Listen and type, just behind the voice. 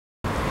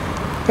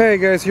Hey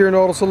guys, here in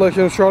Auto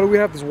Selection of Charlotte, we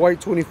have this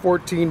white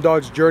 2014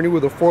 Dodge Journey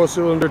with a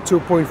 4-cylinder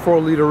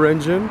 2.4 liter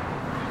engine,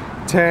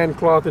 tan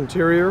cloth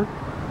interior,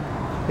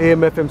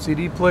 AM/FM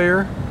CD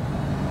player,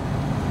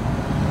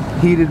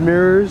 heated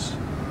mirrors,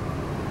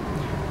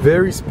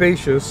 very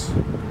spacious.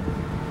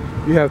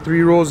 You have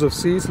 3 rows of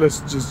seats.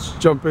 Let's just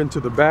jump into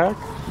the back.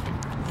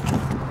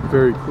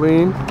 Very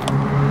clean.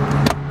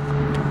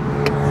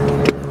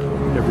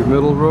 Every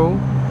middle row.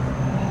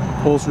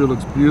 Upholstery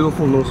looks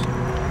beautiful, no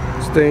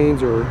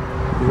stains or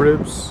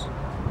ribs.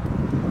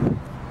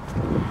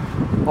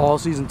 All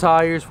season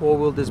tires,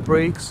 4-wheel disc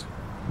brakes.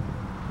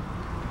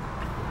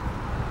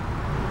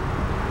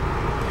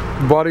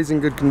 Body's in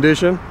good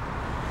condition.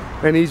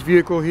 And each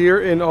vehicle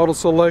here in Auto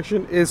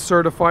Selection is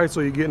certified,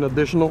 so you get an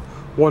additional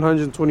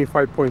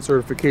 125 point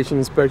certification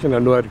inspection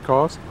at no added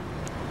cost.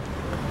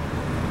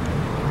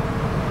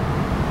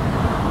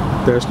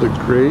 Dash looks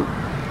great.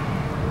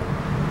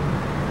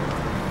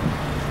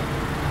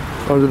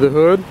 Under the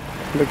hood,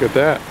 look at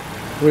that.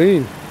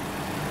 Clean.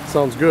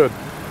 Sounds good.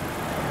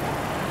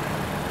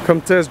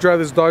 Come test drive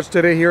this Dodge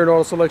today here in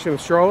Auto Selection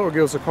of Charlotte, or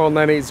give us a call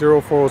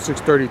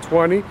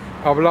 980-406-3020.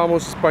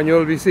 Hablamos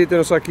español.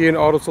 Visítenos aquí en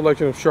Auto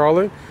Selection of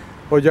Charlotte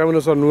o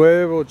llámenos al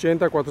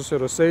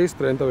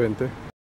 980-406-3020.